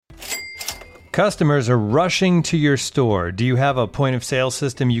Customers are rushing to your store. Do you have a point of sale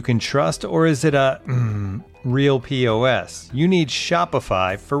system you can trust, or is it a real POS? You need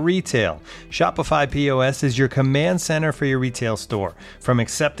Shopify for retail. Shopify POS is your command center for your retail store. From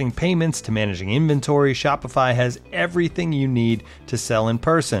accepting payments to managing inventory, Shopify has everything you need to sell in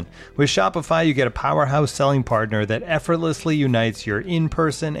person. With Shopify, you get a powerhouse selling partner that effortlessly unites your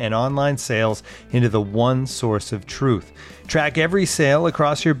in-person and online sales into the one source of truth. Track every sale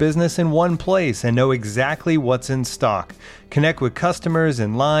across your business in one place and know exactly what's in stock. Connect with customers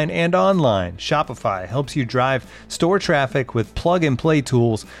in line and online. Shopify helps you drive store traffic with plug-and-play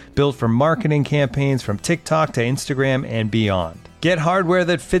tools built for marketing campaigns from TikTok to Instagram and beyond. Get hardware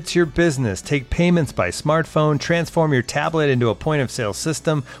that fits your business. Take payments by smartphone, transform your tablet into a point-of-sale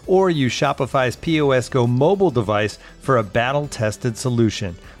system, or use Shopify's POS Go mobile device for a battle-tested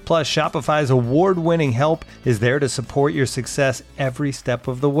solution. Plus, Shopify's award-winning help is there to support your success every step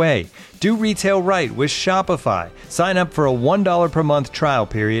of the way. Do retail right with Shopify. Sign up for a $1 per month trial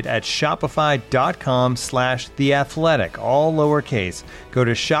period at shopify.com/theathletic, all lowercase. Go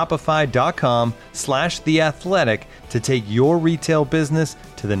to shopify.com/theathletic to take your retail business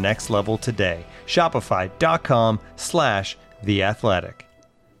to the next level today. Shopify.com/theathletic.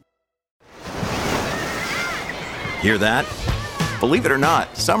 Hear that? Believe it or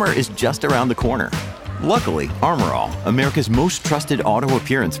not, summer is just around the corner. Luckily, Armor All, America's most trusted auto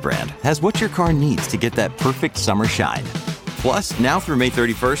appearance brand, has what your car needs to get that perfect summer shine. Plus, now through May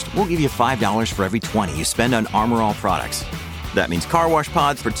 31st, we'll give you $5 for every $20 you spend on Armor All products. That means car wash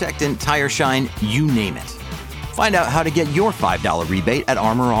pods, protectant, tire shine, you name it. Find out how to get your $5 rebate at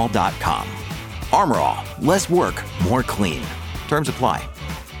armorall.com. Armor All, less work, more clean. Terms apply.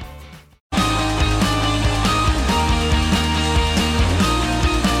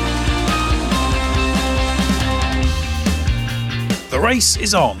 The race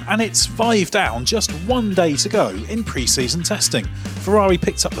is on, and it's 5 down, just 1 day to go in pre-season testing. Ferrari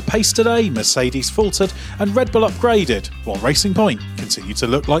picked up the pace today, Mercedes faltered, and Red Bull upgraded, while Racing Point continued to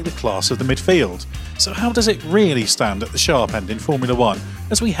look like the class of the midfield. So how does it really stand at the sharp end in Formula 1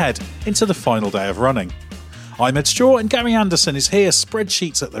 as we head into the final day of running? I'm Ed Straw, and Gary Anderson is here,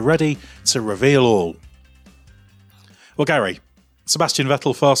 spreadsheets at the ready, to reveal all. Well, Gary, Sebastian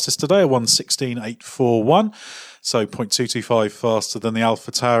Vettel fastest today, a 1:16.841. So 0.225 faster than the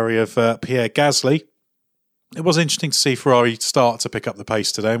AlphaTauri of Pierre Gasly. It was interesting to see Ferrari start to pick up the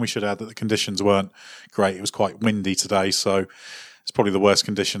pace today, and we should add that the conditions weren't great. It was quite windy today, so it's probably the worst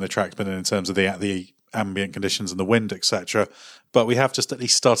condition the track's been in terms of the ambient conditions and the wind, etc. But we have just at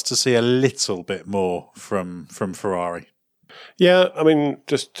least started to see a little bit more from Ferrari. Yeah, I mean,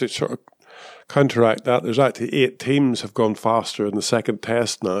 just to sort of counteract that, there's actually 8 teams have gone faster in the second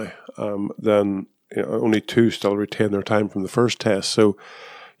test now than... only 2 still retain their time from the first test. So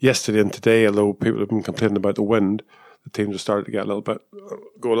yesterday and today, although people have been complaining about the wind, the teams have started to go a little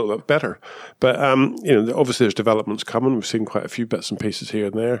bit better. But obviously there's developments coming. We've seen quite a few bits and pieces here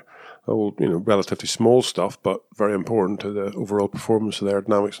and there. Relatively small stuff, but very important to the overall performance of the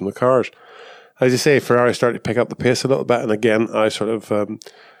aerodynamics in the cars. As you say, Ferrari started to pick up the pace a little bit, and again, I sort of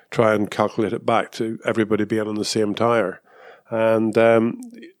try and calculate it back to everybody being on the same tyre. And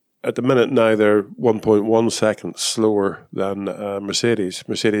at the minute now, they're 1.1 seconds slower than Mercedes.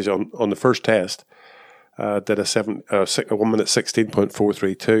 Mercedes on the first test did a 1 minute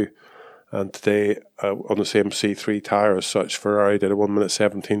 16.432, and today on the same C3 tyre as such, Ferrari did a 1 minute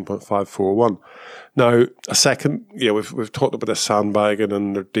 17.541. Now a second, we've talked about the sandbagging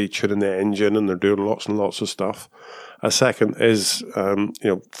and they're detuning the engine and they're doing lots and lots of stuff. A second is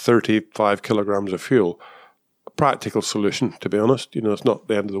 35 kilograms of fuel. Practical solution, to be honest. It's not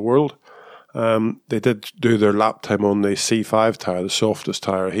the end of the world. They did do their lap time on the C5 tyre, the softest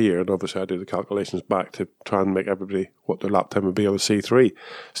tyre here, and obviously I do the calculations back to try and make everybody what their lap time would be on the C3.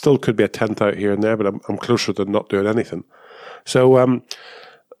 Still could be a tenth out here and there, but I'm closer than not doing anything. So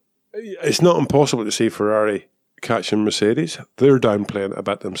it's not impossible to see Ferrari catching Mercedes. They're downplaying a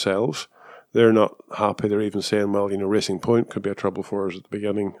bit themselves. They're not happy. They're even saying, well, Racing Point could be a trouble for us at the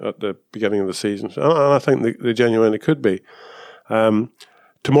beginning of the season. And I think they genuinely could be.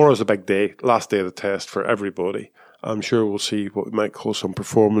 Tomorrow's a big day, last day of the test for everybody. I'm sure we'll see what we might call some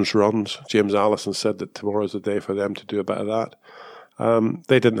performance runs. James Allison said that tomorrow's the day for them to do a bit of that.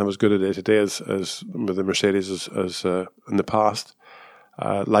 They didn't have as good a day today as with the Mercedes as in the past.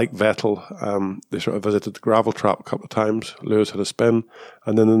 Like Vettel, they sort of visited the gravel trap a couple of times. Lewis had a spin,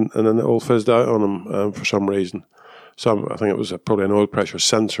 and then it all fizzed out on him for some reason. I think it was probably an oil pressure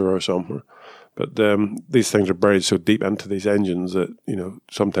sensor or something. But these things are buried so deep into these engines that,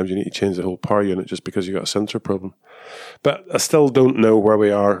 sometimes you need to change the whole power unit just because you've got a sensor problem. But I still don't know where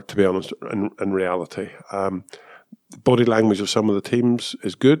we are, to be honest, in reality. The body language of some of the teams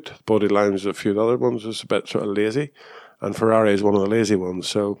is good. The body language of a few of the other ones is a bit sort of lazy. And Ferrari is one of the lazy ones.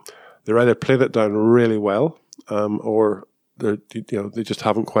 So they're either playing it down really well or they just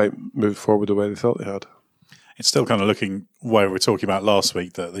haven't quite moved forward the way they thought they had. It's still kind of looking where we were talking about last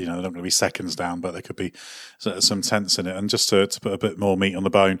week that, they're not going to be seconds down, but there could be some tense in it. And just to put a bit more meat on the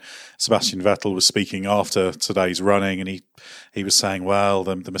bone, Sebastian Vettel was speaking after today's running, and he was saying, well,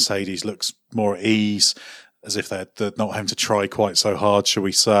 the Mercedes looks more at ease, as if they're not having to try quite so hard, shall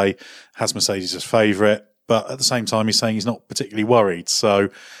we say, has Mercedes as favourite. But at the same time, he's saying he's not particularly worried. So,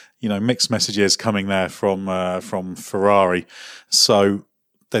 mixed messages coming there from Ferrari. So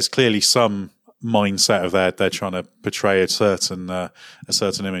there's clearly some mindset of they're trying to portray a certain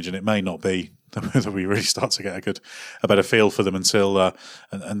image, and it may not be that we really start to get a better feel for them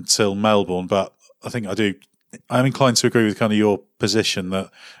until Melbourne. But I think I'm inclined to agree with kind of your position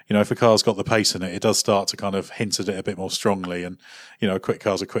that, if a car's got the pace in it, it does start to kind of hint at it a bit more strongly. And, a quick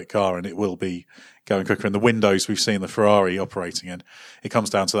car's a quick car, and it will be going quicker. And the windows we've seen the Ferrari operating in, it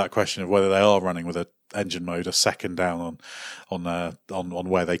comes down to that question of whether they are running with a engine mode a second down on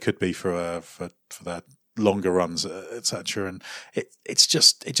where they could be for their longer runs, etc. And it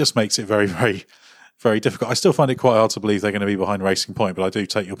just makes it very, very, very difficult. I still find it quite hard to believe they're going to be behind Racing Point, but I do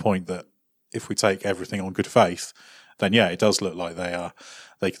take your point that if we take everything on good faith, then it does look like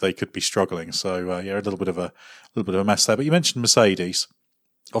they could be struggling. So a little bit of a mess there. But you mentioned Mercedes.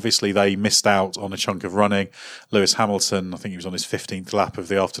 Obviously, they missed out on a chunk of running. Lewis Hamilton, I think he was on his 15th lap of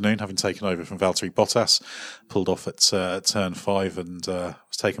the afternoon, having taken over from Valtteri Bottas, pulled off at turn 5 and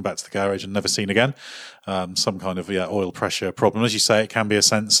was taken back to the garage and never seen again. Some kind of oil pressure problem. As you say, it can be a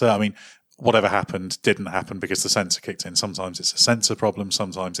sensor. I mean, whatever happened didn't happen because the sensor kicked in. Sometimes it's a sensor problem.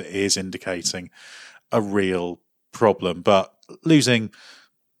 Sometimes it is indicating a real problem. But losing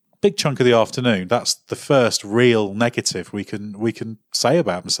big chunk of the afternoon, that's the first real negative we can say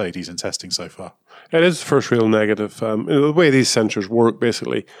about Mercedes in testing so far. It is the first real negative. The way these sensors work,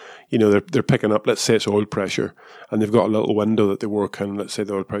 basically, they're picking up, let's say it's oil pressure, and they've got a little window that they work in. Let's say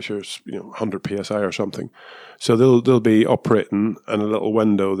the oil pressure is 100 psi or something. So they'll be operating in a little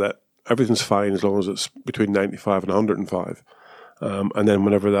window that everything's fine as long as it's between 95 and 105. And then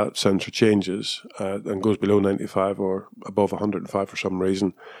whenever that sensor changes and goes below 95 or above 105 for some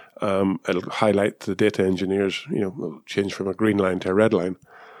reason, it'll highlight to the data engineers, it'll change from a green line to a red line.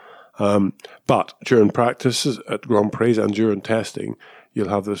 But during practices at Grand Prix and during testing, you'll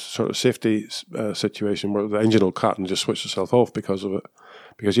have this sort of safety situation where the engine will cut and just switch itself off because of it.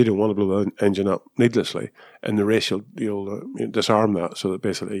 Because you don't want to blow the engine up needlessly. In the race, you'll disarm that so that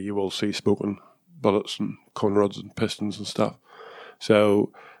basically you will see smoking bullets and cone rods and pistons and stuff.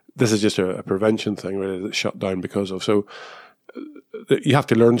 So this is just a prevention thing really that's shut down because of. So you have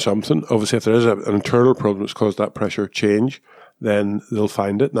to learn something. Obviously, if there is an internal problem that's caused that pressure change, then they'll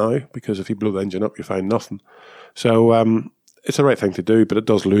find it now, because if you blow the engine up, you find nothing. So it's the right thing to do, but it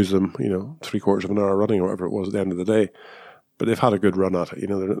does lose them, 3/4 of an hour running or whatever it was at the end of the day. But they've had a good run at it.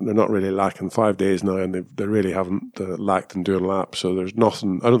 They're not really lacking 5 days now, and they really haven't lacked in doing laps. So there's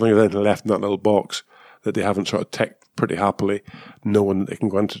nothing. I don't think there's anything left in that little box that they haven't sort of ticked pretty happily, knowing that they can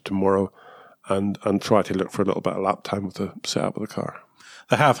go into tomorrow and try to look for a little bit of lap time with the setup of the car.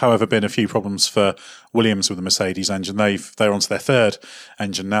 There have, however, been a few problems for Williams with the Mercedes engine. They're onto their third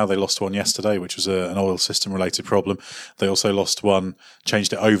engine now. They lost one yesterday, which was an oil system related problem. They also lost one,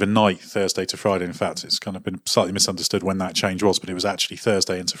 changed it overnight, Thursday to Friday. In fact, it's kind of been slightly misunderstood when that change was, but it was actually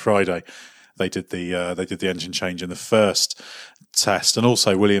Thursday into Friday. They did the engine change in the first test, and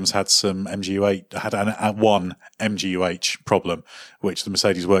also Williams had some one MGUH problem, which the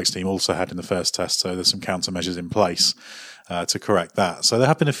Mercedes Works team also had in the first test. So there's some countermeasures in place to correct that. So there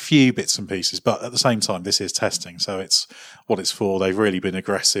have been a few bits and pieces, but at the same time, this is testing, so it's what it's for. They've really been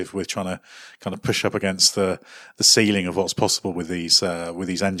aggressive with trying to kind of push up against the ceiling of what's possible with these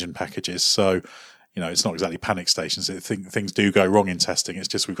engine packages. So, it's not exactly panic stations. Things do go wrong in testing. It's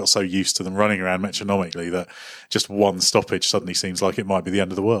just we've got so used to them running around metronomically that just one stoppage suddenly seems like it might be the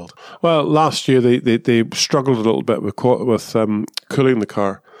end of the world. Well, last year they struggled a little bit with cooling the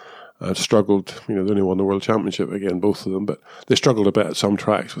car. Struggled, they only won the World Championship again, both of them, but they struggled a bit at some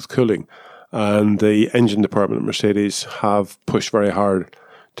tracks with cooling. And the engine department at Mercedes have pushed very hard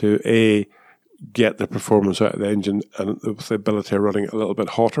to get the performance out of the engine and with the ability of running it a little bit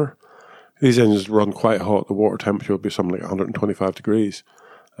hotter. These engines run quite hot. The water temperature will be something like 125 degrees.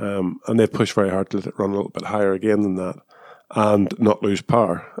 And they've pushed very hard to let it run a little bit higher again than that. and not lose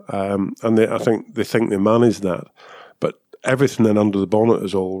power. I think they manage that. But everything then under the bonnet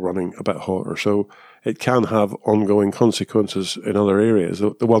is all running a bit hotter. So it can have ongoing consequences in other areas.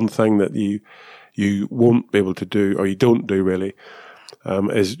 The one thing that you won't be able to do, or you don't do really,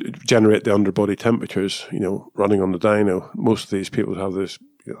 is generate the underbody temperatures, running on the dyno. Most of these people have this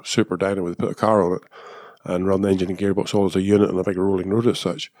super dyno where they put a car on it and run the engine and gearbox all as a unit on a big rolling road as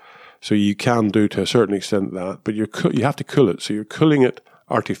such. So you can do to a certain extent that, but you have to cool it. So you're cooling it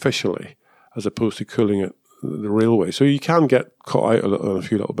artificially as opposed to cooling it the railway. So you can get caught out on a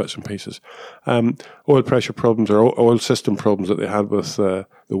few little bits and pieces. Oil pressure problems or oil system problems that they had with the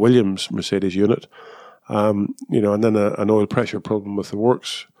Williams Mercedes unit, and then an oil pressure problem with the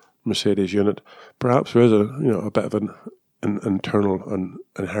Works Mercedes unit. Perhaps there is a bit of an internal and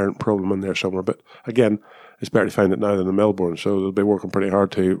inherent problem in there somewhere. But again, it's better to find it now than in Melbourne. So they'll be working pretty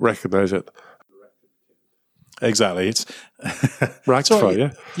hard to recognise it. Exactly. It's rectify,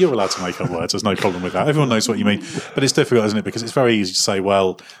 yeah. You're allowed to make up words. There's no problem with that. Everyone knows what you mean. But it's difficult, isn't it? Because it's very easy to say,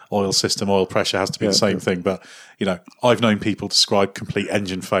 well, oil system, oil pressure has to be the same thing. But, I've known people describe complete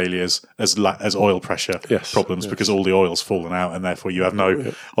engine failures as oil pressure problems because all the oil's fallen out and therefore you have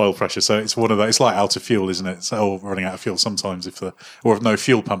no oil pressure. So it's one of those. It's like out of fuel, isn't it? So running out of fuel sometimes if no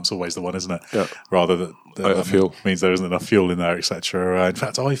fuel pump's always the one, isn't it? Yeah. Rather than out of fuel means there isn't enough fuel in there, etc. In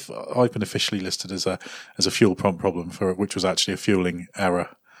fact, I've been officially listed as a fuel pump problem which was actually a fueling error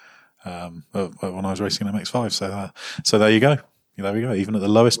when I was racing an MX-5. So there you go. There we go. Even at the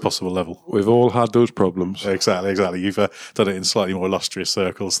lowest possible level, we've all had those problems. Exactly. You've done it in slightly more illustrious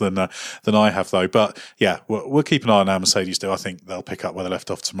circles than I have, though. But yeah, we'll keep an eye on how Mercedes do. I think they'll pick up where they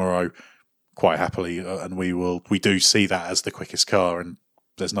left off tomorrow quite happily, and we do see that as the quickest car, and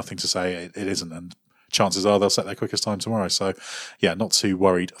there's nothing to say it isn't. And chances are they'll set their quickest time tomorrow. So yeah, not too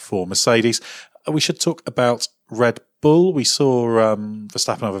worried for Mercedes. We should talk about Red Bull. We saw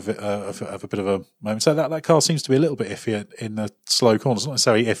Verstappen have a bit of a moment. So that car seems to be a little bit iffy in the slow corners. Not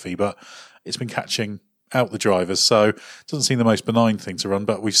necessarily iffy, but it's been catching out the drivers. So it doesn't seem the most benign thing to run.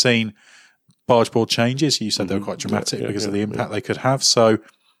 But we've seen barge board changes. You said they were quite dramatic because of the impact they could have. So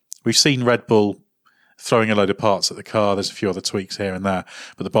we've seen Red Bull throwing a load of parts at the car. There's a few other tweaks here and there,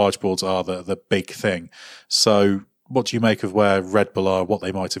 but the barge boards are the big thing. So what do you make of where Red Bull are, what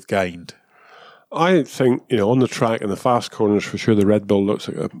they might have gained? I think, on the track in the fast corners, for sure, the Red Bull looks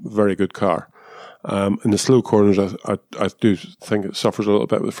like a very good car. In the slow corners, I do think it suffers a little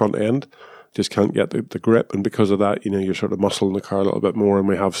bit with the front end. Just can't get the grip. And because of that, you're sort of muscling the car a little bit more. And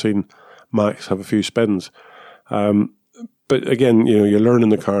we have seen Max have a few spins. But again, you're learning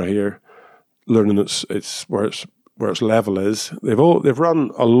the car here, learning it's where its level is. They've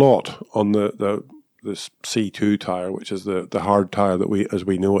run a lot on the C2 tire, which is the hard tire as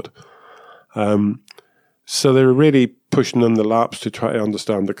we know it. So they're really pushing in the laps to try to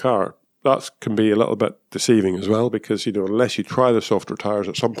understand the car. That can be a little bit deceiving as well because, unless you try the softer tyres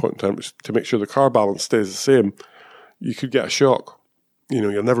at some point in time to make sure the car balance stays the same, you could get a shock.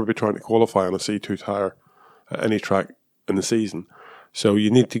 You'll never be trying to qualify on a C2 tyre at any track in the season. So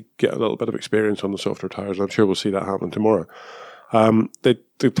you need to get a little bit of experience on the softer tyres. I'm sure we'll see that happen tomorrow. They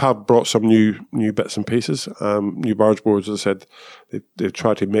have brought some new bits and pieces, new barge boards. As I said, they've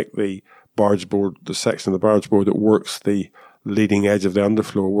tried to make the barge board, the section of the barge board that works the leading edge of the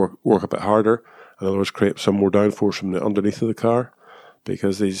underfloor work a bit harder. In other words, create some more downforce from the underneath of the car,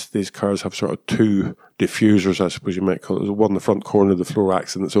 because these cars have sort of two diffusers, I suppose you might call it. There's one in the front corner of the floor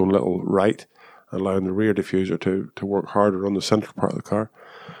acts in its own little right, allowing the rear diffuser to work harder on the central part of the car.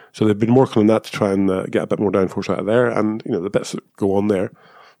 So they've been working on that to try and get a bit more downforce out of there. And, the bits that go on there,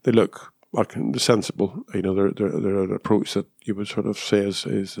 they look sensible. They're an approach that you would sort of say is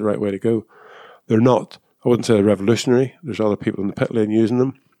the right way to go. They're not, I wouldn't say they're revolutionary. There's other people in the pit lane using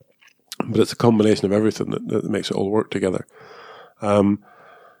them. But it's a combination of everything that makes it all work together.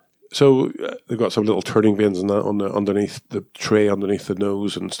 So they've got some little turning vanes and that underneath the tray, underneath the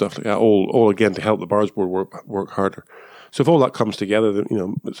nose and stuff like that, all again to help the barge board work harder. So if all that comes together, then,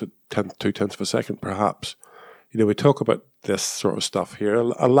 it's 2/10 of a second perhaps. We talk about this sort of stuff here.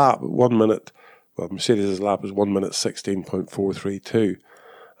 A lap, 1 minute, Mercedes' lap is 1 minute 16.432.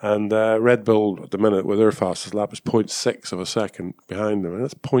 And Red Bull at the minute with their fastest lap is 0.6 of a second behind them. And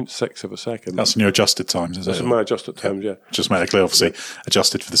that's 0.6 of a second. That's in your adjusted times, is it? That's my adjusted times, yeah. Just make it clear, obviously,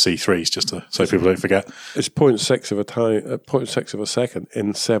 adjusted for the C3s, just so people don't forget. It's 0.6 of a time, 0.6 of a second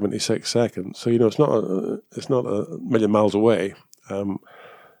in 76 seconds. So, it's not a million miles away.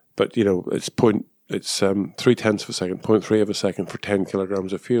 But, it's 0.3 of a second, 0.3 of a second for 10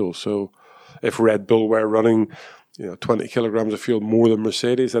 kilograms of fuel. So if Red Bull were running, 20 kilograms of fuel more than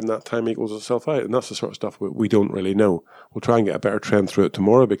Mercedes, then that time equals itself out. And that's the sort of stuff we don't really know. We'll try and get a better trend through it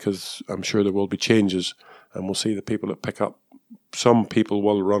tomorrow, because I'm sure there will be changes, and we'll see the people that pick up. Some people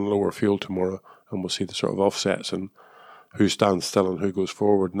will run lower fuel tomorrow, and we'll see the sort of offsets and who stands still and who goes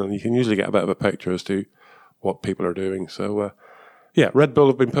forward. And then you can usually get a bit of a picture as to what people are doing. So, Red Bull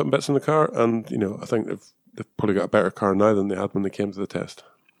have been putting bits in the car, and, I think they've probably got a better car now than they had when they came to the test.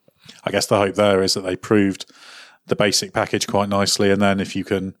 I guess the hope there is that they proved the basic package quite nicely, and then if you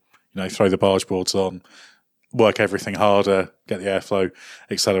can, throw the barge boards on, work everything harder, get the airflow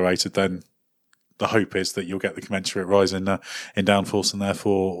accelerated, then the hope is that you'll get the commensurate rise in downforce and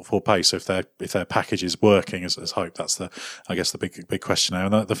therefore for pace. So if their package is working as hope, that's the big question now.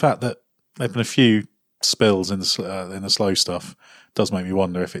 And the fact that there've been a few spills in the slow stuff does make me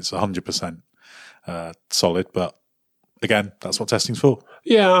wonder if it's 100% solid, but. Again, that's what testing's for.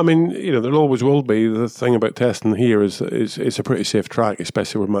 Yeah, I mean, there always will be. The thing about testing here is it's a pretty safe track,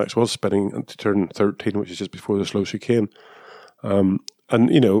 especially when Max was spinning to turn 13, which is just before the slow chicane. And,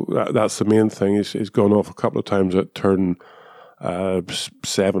 that's the main thing. He's gone off a couple of times at turn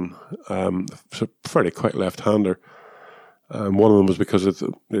 7. So fairly quick left-hander. One of them was because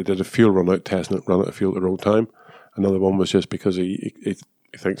they did a fuel run-out test and it ran out of fuel at the wrong time. Another one was just because he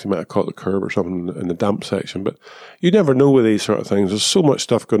thinks he might have caught the curb or something in the damp section. But you never know with these sort of things. There's so much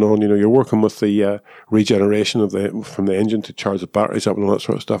stuff going on. You're working with the regeneration from the engine to charge the batteries up and all that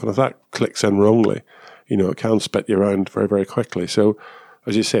sort of stuff. And if that clicks in wrongly, it can spit you around very, very quickly. So,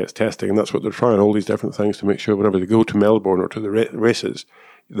 as you say, it's testing, and that's what they're trying, all these different things to make sure whenever they go to Melbourne or to the races,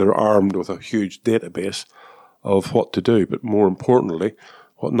 they're armed with a huge database of what to do, but more importantly,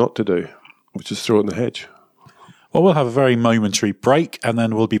 what not to do, which is throw it in the hedge. Well, we'll have a very momentary break, and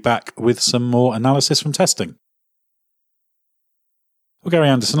then we'll be back with some more analysis from testing. Well, Gary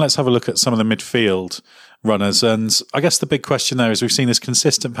Anderson, let's have a look at some of the midfield runners. And I guess the big question there is we've seen this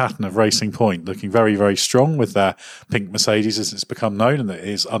consistent pattern of Racing Point looking very, very strong with their pink Mercedes, as it's become known, and that it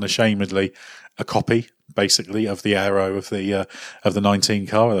is unashamedly a copy, basically, of the aero of the 19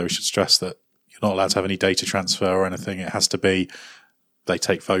 car, although we should stress that you're not allowed to have any data transfer or anything. It has to be they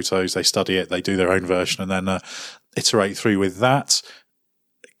take photos, they study it, they do their own version, and then iterate through with that.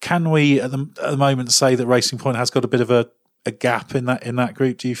 Can we at the moment say that Racing Point has got a bit of a gap in that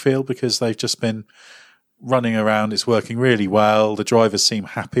group, do you feel? Because they've just been running around, it's working really well, the drivers seem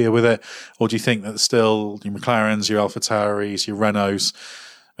happier with it, or do you think that still your McLarens, your AlphaTauris, your Renaults,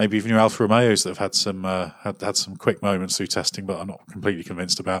 maybe even your Alfa Romeos that have had some had some quick moments through testing, but I'm not completely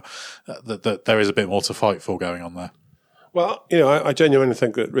convinced about that there is a bit more to fight for going on there? Well, I genuinely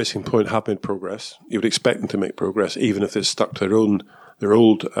think that Racing Point have made progress. You would expect them to make progress, even if they stuck to their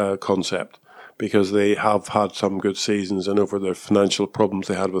old concept, because they have had some good seasons, and over the financial problems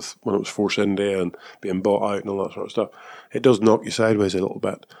they had with when it was Force India and being bought out and all that sort of stuff, it does knock you sideways a little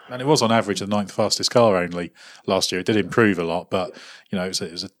bit. And it was on average the 9th fastest car only last year. It did improve a lot, but it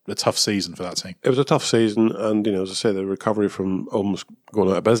was a tough season for that team. It was a tough season, and as I say, the recovery from almost going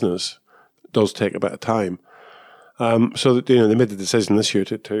out of business does take a bit of time. So that they made the decision this year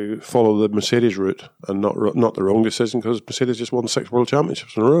to follow the Mercedes route, and not the wrong decision, because Mercedes just won 6 world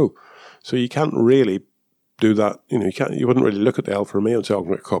championships in a row. So you can't really do that. You wouldn't really look at the Alfa Romeo and say, "I'm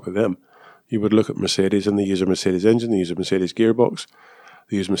going to copy them." You would look at Mercedes, and they use a Mercedes engine, they use a Mercedes gearbox,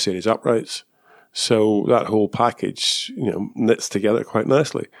 they use Mercedes uprights. So that whole package, knits together quite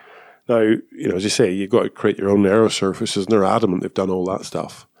nicely. Now, as you say, you've got to create your own aero surfaces, and they're adamant they've done all that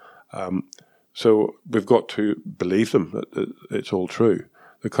stuff. So we've got to believe them that it's all true.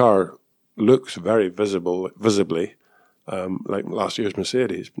 The car looks very visibly like last year's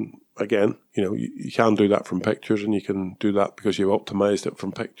Mercedes. Again, you can do that from pictures, and you can do that because you've optimized it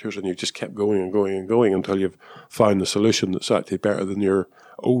from pictures, and you've just kept going and going and going until you've found the solution that's actually better than your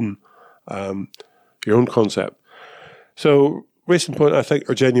own concept. So Racing Point, I think,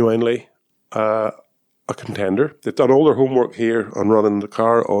 are genuinely a contender. They've done all their homework here on running the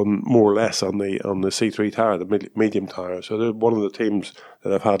car on more or less on the C3 tyre, the medium tyre. So they're one of the teams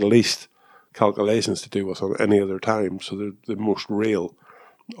that have had least calculations to do with on any other time. So they're the most real,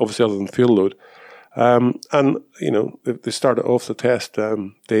 obviously, other than fuel load. They started off the test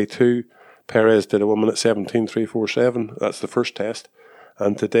day 2. Perez did a 1:17.347. That's the first test.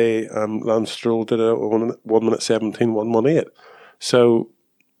 And today, Lance Stroll did a 1:17.118. So,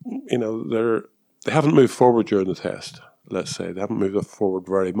 they haven't moved forward during the test, let's say. They haven't moved forward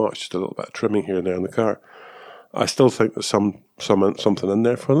very much, just a little bit of trimming here and there in the car. I still think there's something in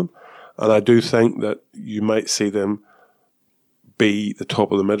there for them. And I do think that you might see them be the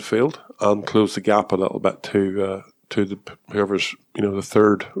top of the midfield and close the gap a little bit to whoever's, the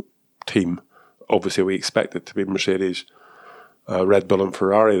third team obviously we expect it to be Mercedes, Red Bull and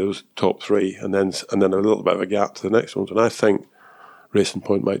Ferrari, those top three, and then a little bit of a gap to the next ones. And I think Racing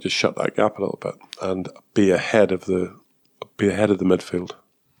Point might just shut that gap a little bit and be ahead of the midfield.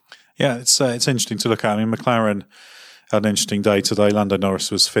 Yeah, it's interesting to look at. I mean, McLaren had an interesting day today. Lando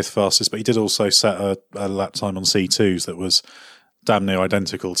Norris was fifth fastest, but he did also set a lap time on C2s that was damn near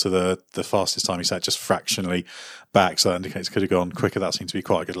identical to the fastest time he set, just fractionally back. So that indicates it could have gone quicker. That seemed to be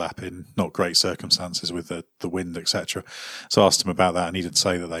quite a good lap in not great circumstances with the wind, etc. So I asked him about that, and he did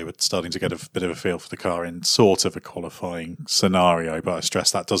say that they were starting to get a bit of a feel for the car in sort of a qualifying scenario. But I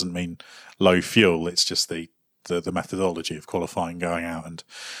stress that doesn't mean low fuel. It's just the methodology of qualifying, going out and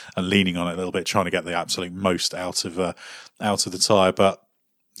leaning on it a little bit, trying to get the absolute most out of the tyre. But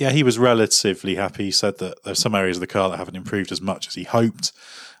yeah, he was relatively happy. He said that there's some areas of the car that haven't improved as much as he hoped.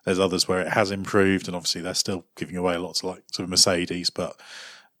 There's others where it has improved, and obviously they're still giving away a lot to like sort of Mercedes. But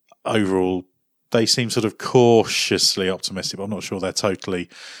overall, they seem sort of cautiously optimistic. But I'm not sure they're totally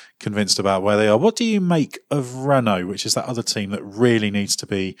convinced about where they are. What do you make of Renault, which is that other team that really needs to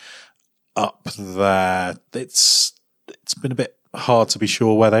be up there? It's been a bit hard to be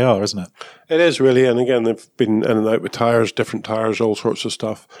sure where they are, isn't it? It is really, and again, they've been in and out with tyres, different tyres, all sorts of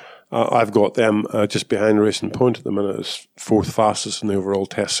stuff. I've got them just behind Racing Point at the minute as fourth fastest in the overall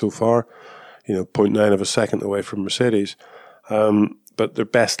test so far. 0.9 of a second away from Mercedes. But their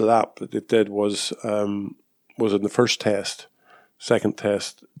best lap that they did was in the first test. Second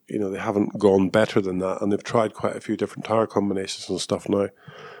test, they haven't gone better than that, and they've tried quite a few different tyre combinations and stuff now.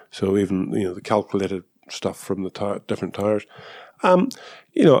 So even the calculated stuff from the different tyres.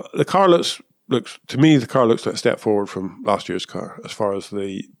 The car looks to me, the car looks like a step forward from last year's car as far as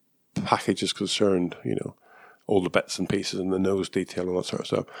the package is concerned. All the bits and pieces and the nose detail and that sort of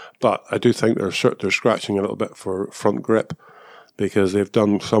stuff. But I do think they're scratching a little bit for front grip, because they've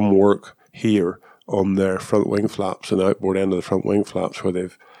done some work here on their front wing flaps and outboard end of the front wing flaps, where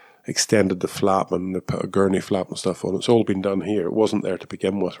they've extended the flap and they put a gurney flap and stuff on. It's all been done here. It wasn't there to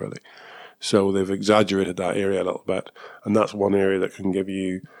begin with, really. So they've exaggerated that area a little bit, and that's one area that can give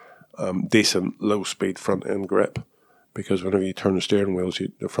you decent low-speed front-end grip, because whenever you turn the steering wheels,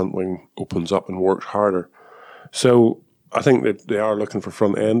 the front wing opens up and works harder. So I think that they are looking for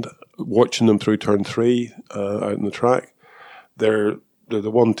front-end. Watching them through turn 3 out in the track, they're the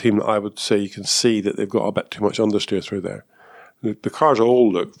one team that I would say you can see that they've got a bit too much understeer through there. The cars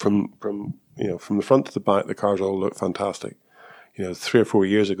all look, from the front to the back, the cars all look fantastic. 3 or 4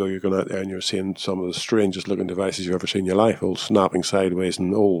 years ago, you're going out there and you're seeing some of the strangest looking devices you've ever seen in your life, all snapping sideways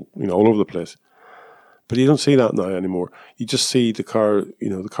and all over the place. But you don't see that now anymore. You just see the car,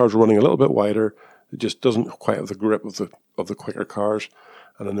 the car's running a little bit wider. It just doesn't quite have the grip of the quicker cars.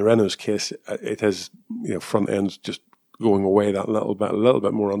 And in the Renault's case, it has, front ends just going away that a little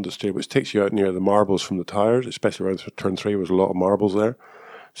bit more understeer, which takes you out near the marbles from the tyres, especially around turn 3, was a lot of marbles there.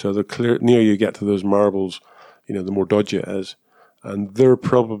 So the nearer you get to those marbles, the more dodgy it is. And they're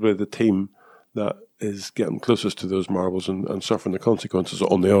probably the team that is getting closest to those marbles and suffering the consequences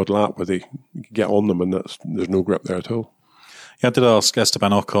on the odd lap where they get on them and there's no grip there at all. Yeah, I did ask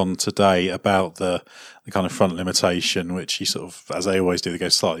Esteban Ocon today about the kind of front limitation, which he sort of, as they always do, they go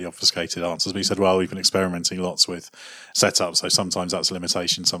slightly obfuscated answers. But he said, well, we've been experimenting lots with setups, so sometimes that's a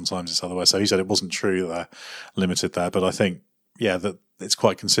limitation, sometimes it's otherwise. So he said it wasn't true that they're limited there, but I think, that it's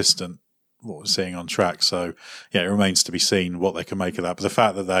quite consistent what we're seeing on track. So, it remains to be seen what they can make of that. But the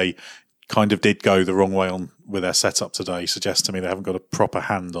fact that they kind of did go the wrong way on with their setup today suggests to me they haven't got a proper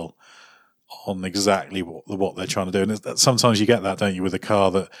handle on exactly what they're trying to do. And sometimes you get that, don't you, with a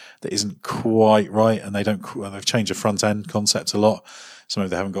car that isn't quite right, and they've changed the front end concept a lot. So maybe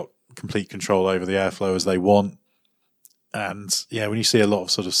they haven't got complete control over the airflow as they want. And when you see a lot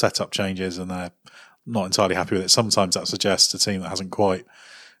of sort of setup changes and they're not entirely happy with it, sometimes that suggests a team that hasn't quite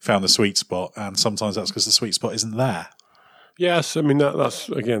found the sweet spot, and sometimes that's because the sweet spot isn't there. Yes, I mean that's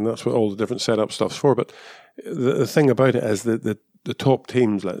what all the different setup stuff's for. But the thing about it is that the top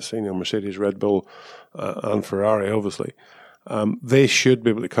teams, let's say Mercedes, Red Bull, and Ferrari, obviously, they should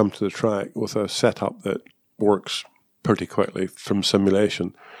be able to come to the track with a setup that works pretty quickly from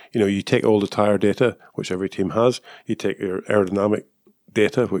simulation. You take all the tyre data, which every team has. You take your aerodynamic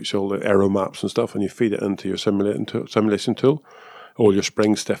data, which all the aero maps and stuff, and you feed it into your simulation tool. All your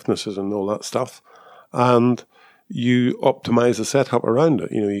spring stiffnesses and all that stuff, and you optimize the setup around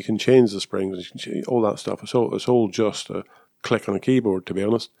it. You can change the springs, all that stuff. It's all just a click on a keyboard, to be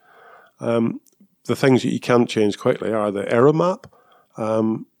honest. The things that you can't change quickly are the aero map,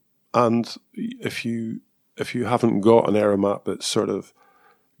 and if you haven't got an aero map that sort of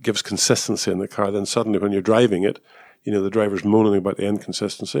gives consistency in the car, then suddenly when you're driving it, the driver's moaning about the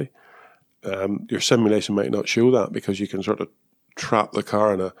inconsistency. your simulation might not show that because you can sort of trap the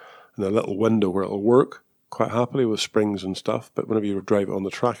car in a little window where it'll work quite happily with springs and stuff. But whenever you drive it on the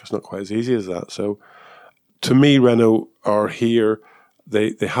track, it's not quite as easy as that. So to me, Renault are here.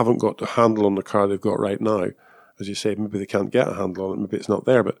 They haven't got the handle on the car they've got right now. As you say, maybe they can't get a handle on it. Maybe it's not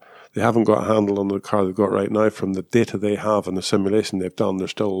there, but they haven't got a handle on the car they've got right now from the data they have and the simulation they've done. They're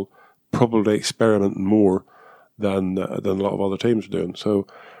still probably experimenting more than a lot of other teams are doing. So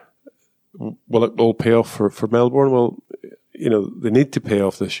will it all pay off for Melbourne? Well, they need to pay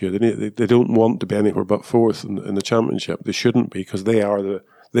off this year. They don't want to be anywhere but fourth in the championship. They shouldn't be because they are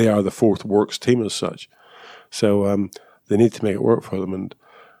the fourth works team as such. So they need to make it work for them. And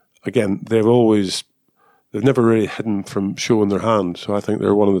again, they've never really hidden from showing their hand. So I think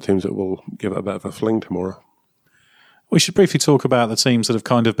they're one of the teams that will give it a bit of a fling tomorrow. We should briefly talk about the teams that have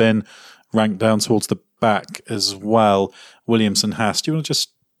kind of been ranked down towards the back as well. Williams and Haas. Do you want to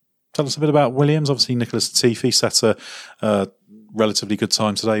just tell us a bit about Williams? Obviously, Nicholas Latifi set a relatively good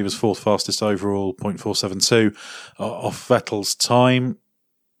time today. He was fourth fastest overall, 0.472 off Vettel's time.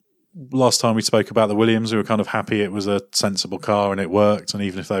 Last time we spoke about the Williams, we were kind of happy it was a sensible car and it worked. And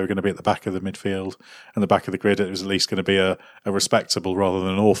even if they were going to be at the back of the midfield and the back of the grid, it was at least going to be a respectable rather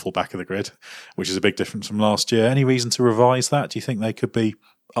than an awful back of the grid, which is a big difference from last year. Any reason to revise that? Do you think they could be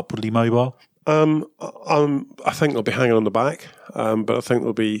upwardly mobile? I think they'll be hanging on the back, but I think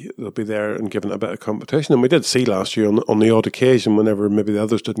they'll be there and giving it a bit of competition. And we did see last year on the odd occasion, whenever maybe the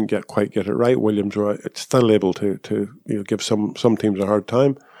others didn't quite get it right, Williams were still able to give some teams a hard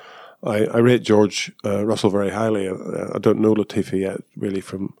time. I rate George Russell very highly. I don't know Latifi yet, really,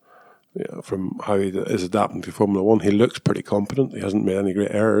 from how he is adapting to Formula One. He looks pretty competent. He hasn't made any great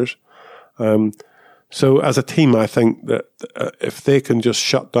errors. So as a team, I think that if they can just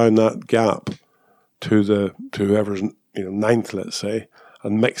shut down that gap to whoever's ninth, let's say,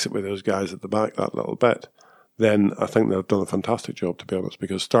 and mix it with those guys at the back that little bit, then I think they've done a fantastic job, to be honest.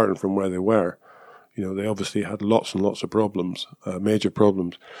 Because starting from where they were, they obviously had lots and lots of problems, major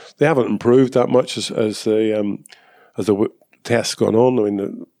problems. They haven't improved that much as the test's gone on. I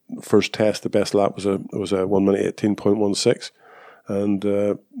mean, the first test, the best lap was a 1 minute 18.16. And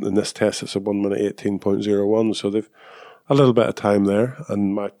in this test, it's a 1 minute 18.01. So they've a little bit of time there,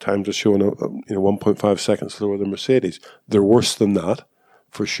 and my time's just showing 1.5 seconds slower than Mercedes. They're worse than that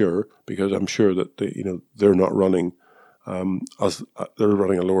for sure, because I'm sure that they're not running they're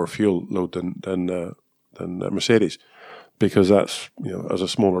running a lower fuel load than Mercedes, because that's as a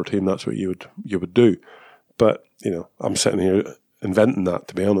smaller team that's what you would do. But I'm sitting here inventing that,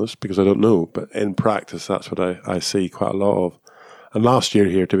 to be honest, because I don't know. But in practice, that's what I see quite a lot of. And last year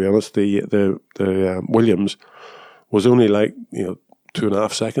here, to be honest, the Williams was only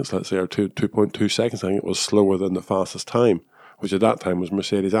 2.5 seconds, let's say, or 2.2 seconds. I think it was slower than the fastest time, which at that time was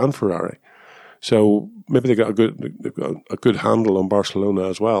Mercedes and Ferrari. So maybe they've got a good handle on Barcelona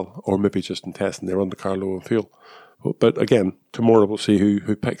as well, or maybe just in testing they run the car low on fuel. But again, tomorrow we'll see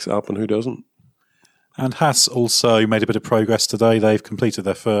who picks it up and who doesn't. And Haas also made a bit of progress today. They've completed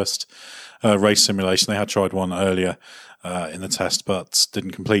their first race simulation. They had tried one earlier in the test, but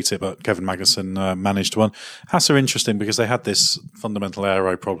didn't complete it. But Kevin Magnussen managed one. Haas are interesting because they had this fundamental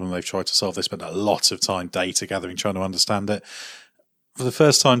aero problem. They've tried to solve. They spent a lot of time data gathering, trying to understand it. For the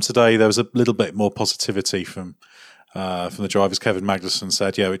first time today, there was a little bit more positivity from the drivers. Kevin Magnussen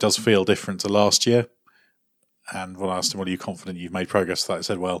said, it does feel different to last year. And when I asked him, are you confident you've made progress? He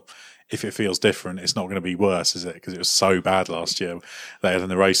said, well, if it feels different, it's not going to be worse, is it? Because it was so bad last year they had in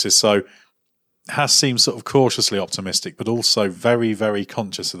the races. So Haas seems sort of cautiously optimistic, but also very, very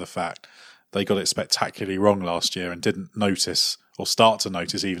conscious of the fact they got it spectacularly wrong last year and didn't notice or start to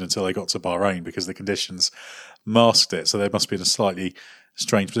notice even until they got to Bahrain, because the conditions masked it. So they must be in a slightly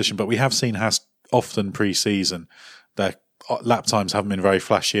strange position. But we have seen Haas often pre-season. Their lap times haven't been very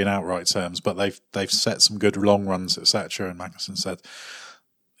flashy in outright terms, but they've set some good long runs, etc. And Magnussen said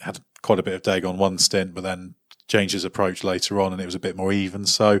had quite a bit of deg on one stint, but then changed his approach later on and it was a bit more even.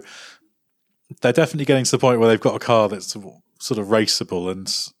 So they're definitely getting to the point where they've got a car that's sort of raceable,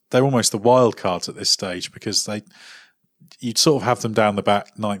 and they're almost the wild cards at this stage, because you'd sort of have them down the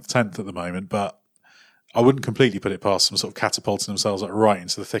back 9th, 10th at the moment, but I wouldn't completely put it past them sort of catapulting themselves right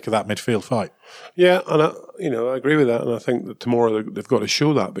into the thick of that midfield fight. Yeah, and I agree with that, and I think that tomorrow they've got to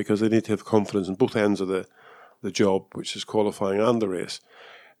show that, because they need to have confidence in both ends of the job, which is qualifying and the race.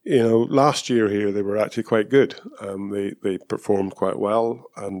 Last year here they were actually quite good. They performed quite well,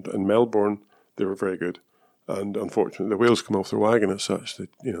 and in Melbourne they were very good. And unfortunately, the wheels come off their wagon as such. They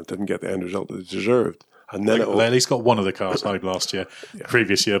didn't get the end result that they deserved. And then they at least got one of the cars home last year.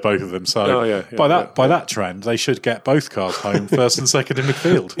 Previous year, both of them. So by that trend, they should get both cars home, first and second in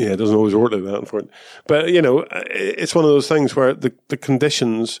midfield. Yeah, it doesn't always work like that, unfortunately. But it's one of those things where the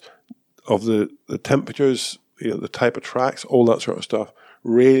conditions of the temperatures, the type of tracks, all that sort of stuff,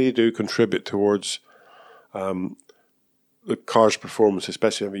 really do contribute towards the car's performance.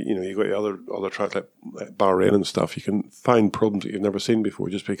 Especially, you got your other tracks like Bahrain and stuff. You can find problems that you've never seen before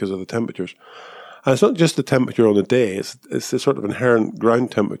just because of the temperatures. And it's not just the temperature on the day; it's the sort of inherent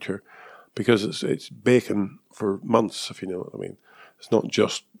ground temperature, because it's baking for months. If you know what I mean, it's not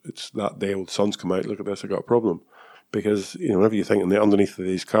just it's that day. The sun's come out. Look at this! I got a problem. Because whenever you think underneath of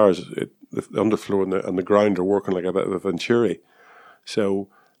these cars, the underfloor and the ground are working like a bit of a venturi. So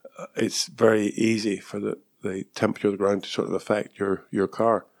it's very easy for the temperature of the ground to sort of affect your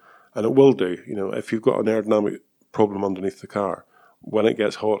car, and it will do. If you've got an aerodynamic problem underneath the car, when it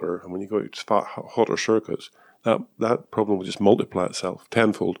gets hotter and when you go to hotter circuits, that problem will just multiply itself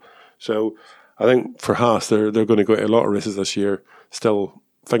tenfold. So I think for Haas, they're going to go to a lot of races this year. Still,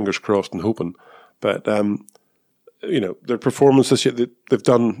 fingers crossed and hoping, but their performance this year, they've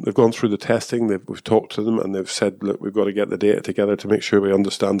gone through the testing. We've talked to them and they've said, look, we've got to get the data together to make sure we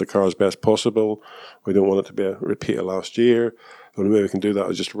understand the car as best possible. We don't want it to be a repeat of last year. The only way we can do that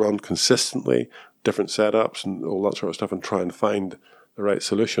is just run consistently, different setups and all that sort of stuff, and try and find the right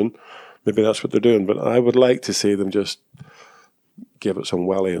solution. Maybe that's what they're doing, but I would like to see them just give it some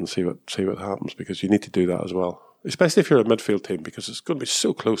welly and see what happens, because you need to do that as well, especially if you're a midfield team, because it's going to be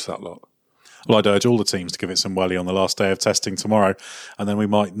so close, that lot. Well, I'd urge all the teams to give it some welly on the last day of testing tomorrow, and then we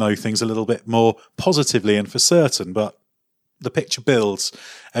might know things a little bit more positively and for certain. But the picture builds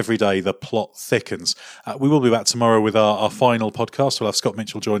every day, the plot thickens. We will be back tomorrow with our final podcast. We'll have Scott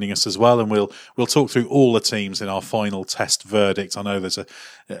Mitchell joining us as well, and we'll talk through all the teams in our final test verdict. I know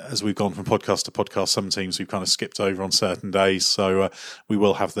as we've gone from podcast to podcast, some teams we've kind of skipped over on certain days, so we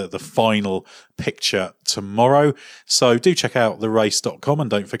will have the final picture tomorrow. So do check out therace.com,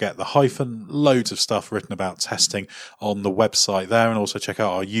 and don't forget the hyphen, loads of stuff written about testing on the website there, and also check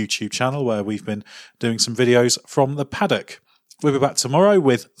out our YouTube channel where we've been doing some videos from the paddock. We'll be back tomorrow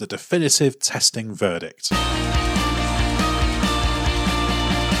with the definitive testing verdict.